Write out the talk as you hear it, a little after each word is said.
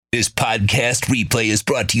This podcast replay is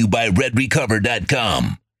brought to you by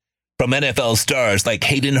RedRecover.com. From NFL stars like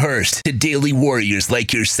Hayden Hurst to daily warriors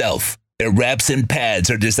like yourself, their wraps and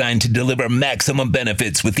pads are designed to deliver maximum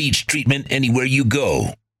benefits with each treatment anywhere you go.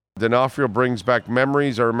 D'Onofrio brings back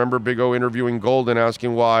memories. I remember Big O interviewing Golden,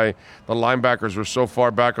 asking why the linebackers were so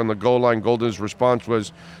far back on the goal line. Golden's response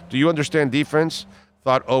was, "Do you understand defense?"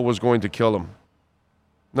 Thought O was going to kill him.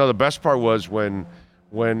 No, the best part was when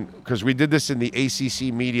because we did this in the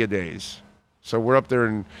ACC media days. So we're up there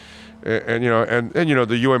and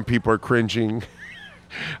the UM people are cringing.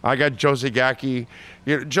 I got Joe Zagacki.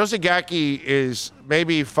 Joe Zagacki is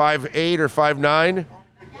maybe 5'8" or 5'9"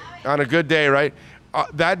 on a good day, right?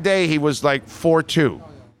 That day he was like 4'2".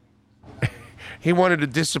 He wanted to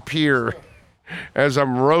disappear as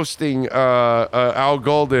I'm roasting Al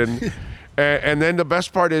Golden. And then the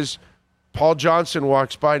best part is Paul Johnson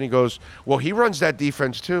walks by and he goes, "Well, he runs that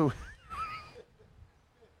defense too."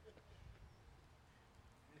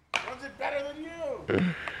 Runs it better than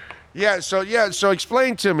you. So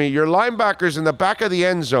explain to me, your linebackers in the back of the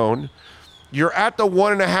end zone, you're at the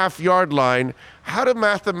 1.5 yard line. How do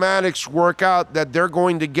mathematics work out that they're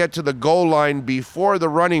going to get to the goal line before the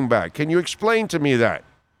running back? Can you explain to me that?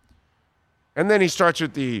 And then he starts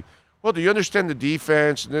with well, do you understand the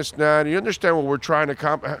defense and this and that? Do you understand what we're trying to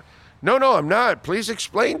accomplish? No, I'm not. Please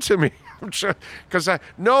explain to me. Because I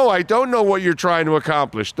don't know what you're trying to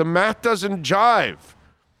accomplish. The math doesn't jive.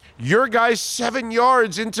 Your guy's 7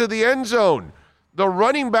 yards into the end zone. The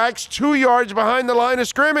running back's 2 yards behind the line of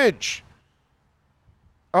scrimmage.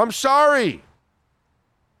 I'm sorry.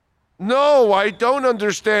 No, I don't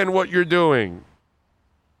understand what you're doing.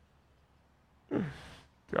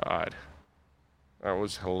 God, that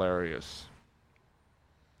was hilarious.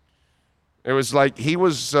 It was like he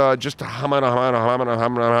was just that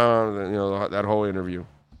whole interview.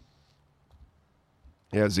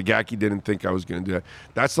 Yeah, Zagacki didn't think I was going to do that.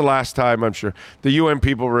 That's the last time, I'm sure. The UM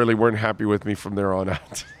people really weren't happy with me from there on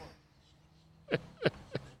out.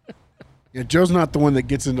 Yeah, Joe's not the one that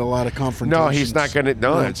gets into a lot of confrontations. No, he's not going to.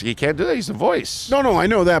 No, he can't do that. He's the voice. No, I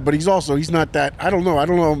know that, but he's not that. I don't know.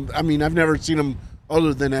 I mean, I've never seen him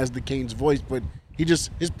other than as the Canes voice, but his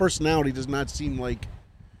personality does not seem like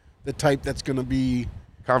the type that's going to be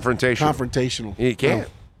confrontational. He can't.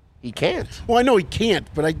 No. He can't. Well, I know he can't,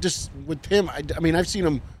 but with him, I mean, I've seen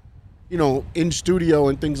him, in studio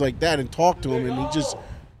and things like that and talk to him, and he just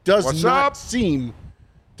does not seem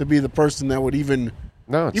to be the person that would even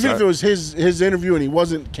if it was his interview and he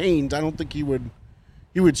wasn't Canes, I don't think he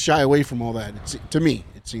would shy away from all that. To me,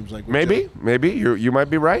 it seems like. Maybe you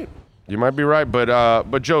might be right. You might be right,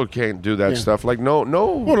 but Joe can't do that stuff. Like no.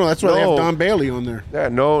 Well, no, that's why they have Don Bailey on there. Yeah,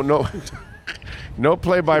 no. No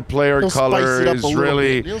play-by-play or color is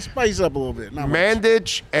really. He'll spice up a little bit.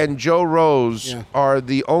 Mandich and Joe Rose are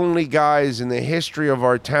the only guys in the history of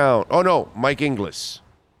our town. Oh no, Mike Inglis.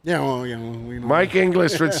 Yeah, we know. Mike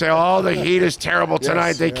Inglis would say, "Oh, the Heat is terrible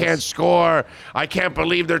tonight. They can't score. I can't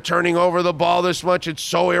believe they're turning over the ball this much. It's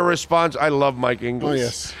so irresponsible." I love Mike Inglis. Oh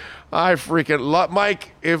yes. I freaking love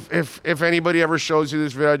Mike. If anybody ever shows you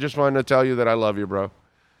this video, I just wanted to tell you that I love you, bro.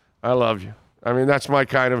 I love you. I mean, that's my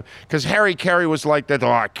kind of, because Harry Carey was like that.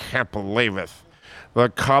 Oh, I can't believe it. The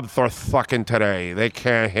Cubs are fucking today. They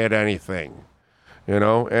can't hit anything,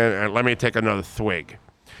 And let me take another swig.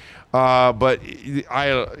 But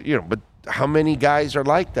how many guys are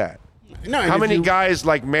like that? No, how many guys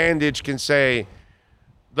like Mandich can say,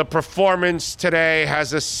 the performance today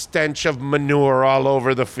has a stench of manure all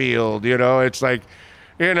over the field. It's like,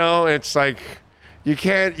 you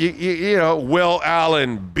can't, Will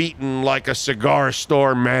Allen beaten like a cigar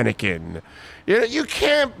store mannequin. You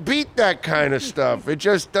can't beat that kind of stuff. It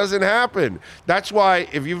just doesn't happen. That's why,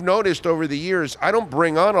 if you've noticed over the years, I don't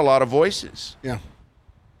bring on a lot of voices. Yeah.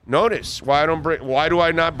 Notice why do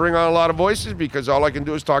I not bring on a lot of voices? Because all I can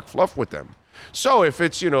do is talk fluff with them. So if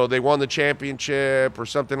it's, they won the championship or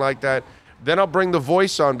something like that, then I'll bring the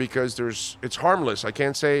voice on because it's harmless. I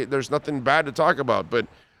can't say there's nothing bad to talk about. But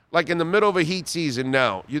like in the middle of a Heat season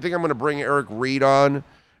now, you think I'm going to bring Eric Reed on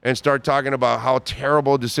and start talking about how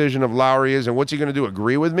terrible a decision of Lowry is and what's he going to do,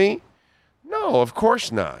 agree with me? No, of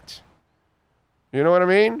course not. You know what I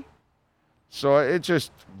mean? So it's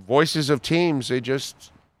just voices of teams.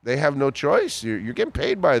 They have no choice. You're getting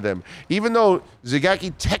paid by them. Even though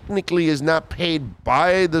Zagacki technically is not paid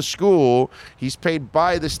by the school, he's paid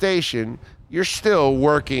by the station, you're still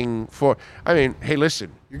working for, hey,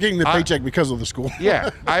 listen. You're getting the paycheck because of the school. Yeah,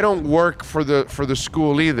 I don't work for the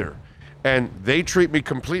school either. And they treat me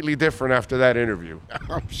completely different after that interview.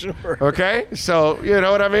 I'm sure. Okay? So, you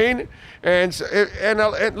know what I mean? And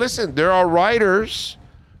listen, there are writers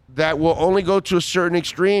that will only go to a certain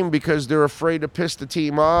extreme because they're afraid to piss the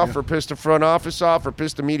team off or piss the front office off or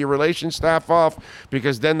piss the media relations staff off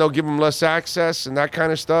because then they'll give them less access and that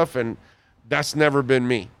kind of stuff. And that's never been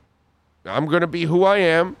me. I'm going to be who I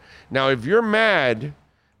am. Now, if you're mad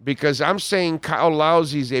because I'm saying Kyle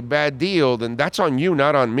Lousie's a bad deal, then that's on you,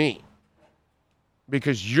 not on me.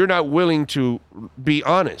 Because you're not willing to be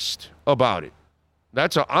honest about it.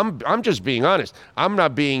 I'm just being honest. I'm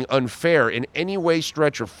not being unfair in any way,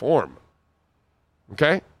 stretch, or form.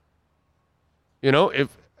 Okay? You know,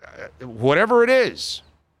 if whatever it is,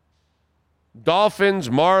 Dolphins,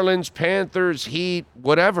 Marlins, Panthers, Heat,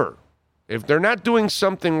 whatever. If they're not doing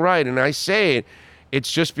something right, and I say it,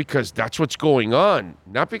 it's just because that's what's going on,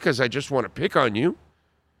 not because I just want to pick on you.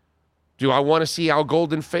 Do I want to see Al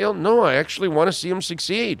Golden fail? No, I actually want to see him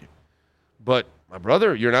succeed. But my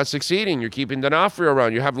brother, you're not succeeding. You're keeping D'Onofrio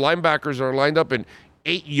around. You have linebackers that are lined up in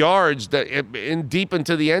 8 yards in deep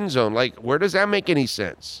into the end zone. Like, where does that make any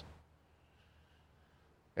sense?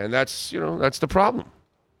 And that's the problem.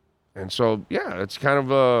 And so, yeah, it's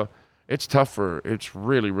kind of it's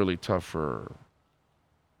really, really tough for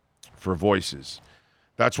voices.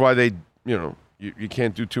 That's why they, you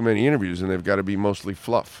can't do too many interviews and they've got to be mostly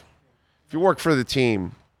fluff. If you work for the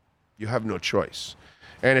team, you have no choice.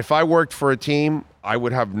 And if I worked for a team, I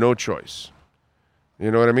would have no choice.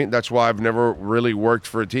 You know what I mean? That's why I've never really worked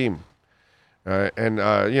for a team.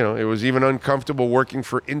 It was even uncomfortable working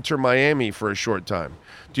for Inter Miami for a short time.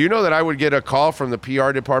 Do you know that I would get a call from the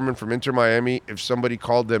PR department from Inter Miami if somebody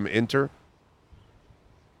called them Inter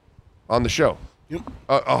on the show? Yep.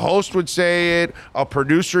 A host would say it. A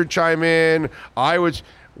producer would chime in.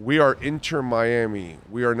 We are Inter Miami.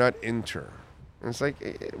 We are not Inter. And it's like,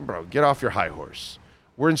 hey, bro, get off your high horse.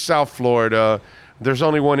 We're in South Florida. There's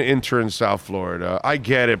only one Inter in South Florida. I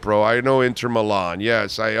get it, bro. I know Inter Milan.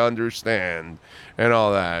 Yes, I understand and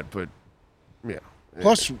all that. But, yeah.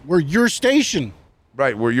 Plus, we're your station.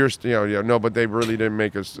 Right, we're your no, but they really didn't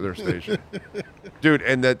make us their station. Dude,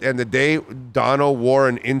 and the day Dono wore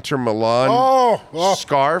an Inter Milan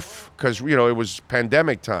scarf, because, it was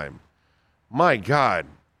pandemic time. My God,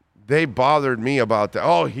 they bothered me about that.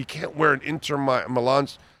 Oh, he can't wear an Inter Milan.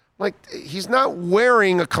 Like, he's not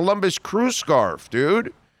wearing a Columbus Crew scarf,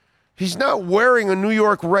 dude. He's not wearing a New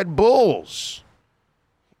York Red Bulls.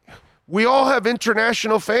 We all have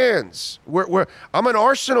international fans. I'm an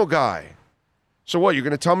Arsenal guy. So what, you're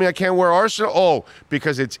going to tell me I can't wear Arsenal? Oh,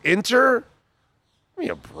 because it's Inter? Give me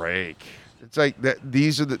a break. It's like that.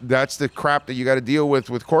 That's the crap that you got to deal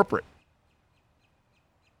with corporate.